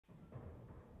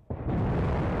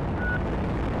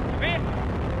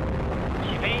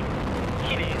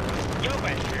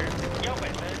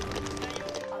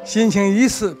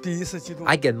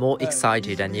I get more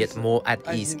excited and yet more at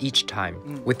ease each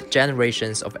time, with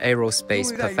generations of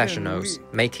aerospace professionals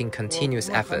making continuous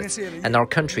efforts and our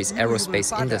country's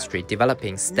aerospace industry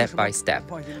developing step by step.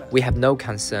 We have no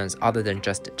concerns other than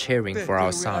just cheering for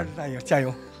our son.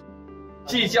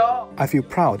 I feel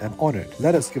proud and honored.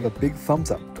 Let us give a big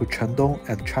thumbs up to Chen Dong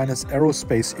and China's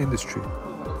aerospace industry.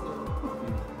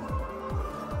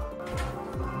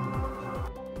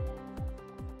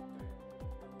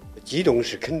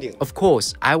 Of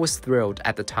course, I was thrilled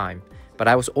at the time, but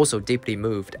I was also deeply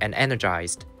moved and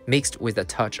energized, mixed with a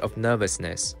touch of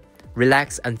nervousness.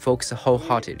 Relax and focus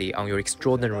wholeheartedly on your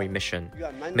extraordinary mission.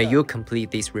 May you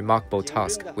complete this remarkable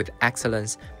task with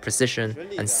excellence, precision,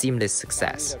 and seamless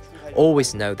success.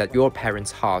 Always know that your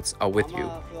parents' hearts are with you,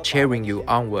 cheering you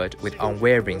onward with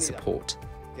unwavering support.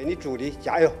 给你助力，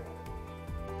加油！